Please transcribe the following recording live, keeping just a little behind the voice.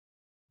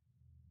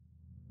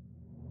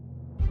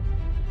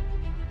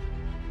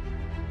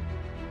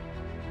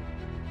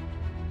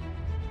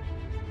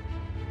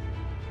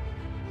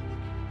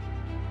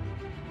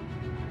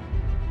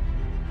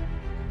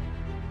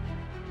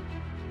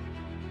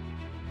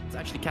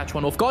Actually catch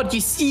one off guard.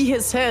 You see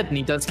his head, and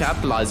he does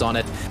capitalize on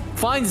it.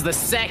 Finds the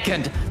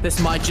second. This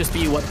might just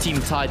be what Team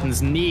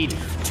Titans need.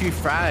 2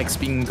 frags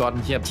being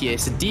gotten here,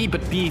 TSD,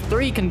 but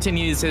B3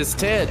 continues his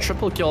tear.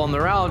 Triple kill on the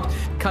round,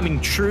 coming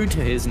true to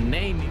his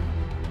name.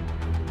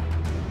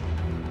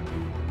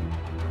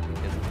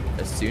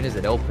 As soon as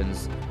it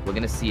opens, we're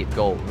going to see it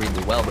go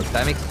really well, but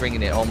Femix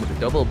bringing it home with a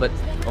double, but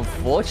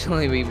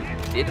unfortunately we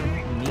didn't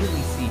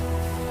nearly see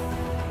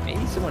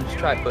maybe someone just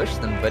try to push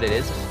them, but it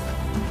is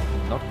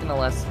not going to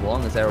last as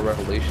long as our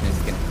Revolution is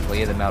going to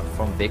clear them out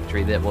from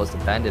victory. That was the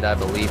Bandit, I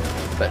believe,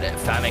 but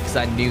Femix,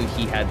 I knew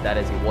he had that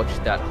as he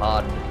watched that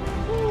hard.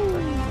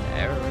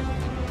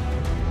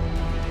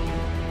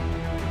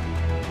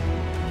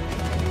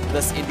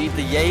 This indeed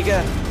the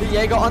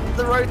Jaeger on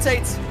the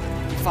rotates.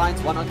 He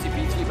finds one onto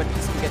B3, but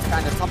Easton gets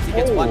kind of thumped. He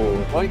gets one,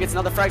 Owen gets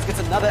another frag, gets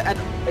another, and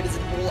it is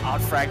an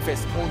all-out frag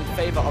fest, all in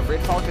favor of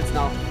Red Falcons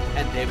now.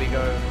 And there we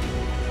go.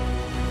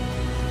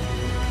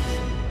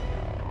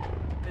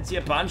 Jetzt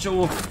hier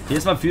Pancho, hier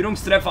ist mal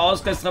Führungstreffer,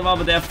 Ausgleichstreffer,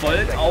 aber der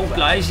folgt auch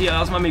gleich hier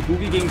erstmal mit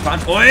Cookie gegen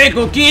Pancho. Oi,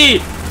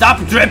 Cookie!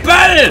 Double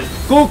Triple!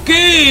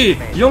 Cookie!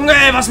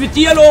 Junge, was mit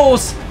dir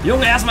los?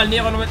 Junge, erstmal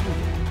Nero mit.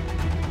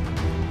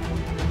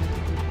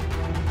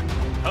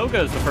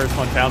 Koga is the first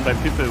one found by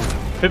Pipu.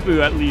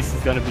 Pipu at least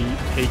is going to be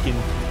taken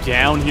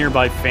down here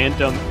by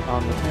Phantom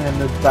on the...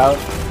 And about,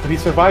 but he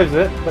survives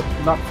it, but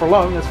not for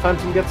long as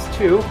Phantom gets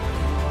 2,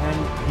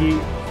 and he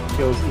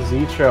kills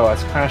Zetro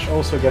as Crash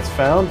also gets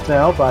found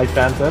now by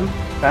Phantom.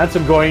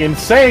 Phantom going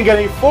insane,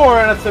 getting 4,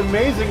 and it's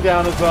amazing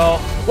down as well.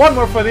 One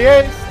more for the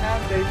ace,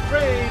 and they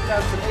trade.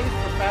 That's an ace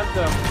for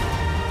Phantom.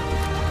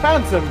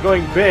 Phantom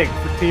going big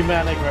for Team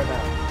Manning right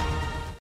now.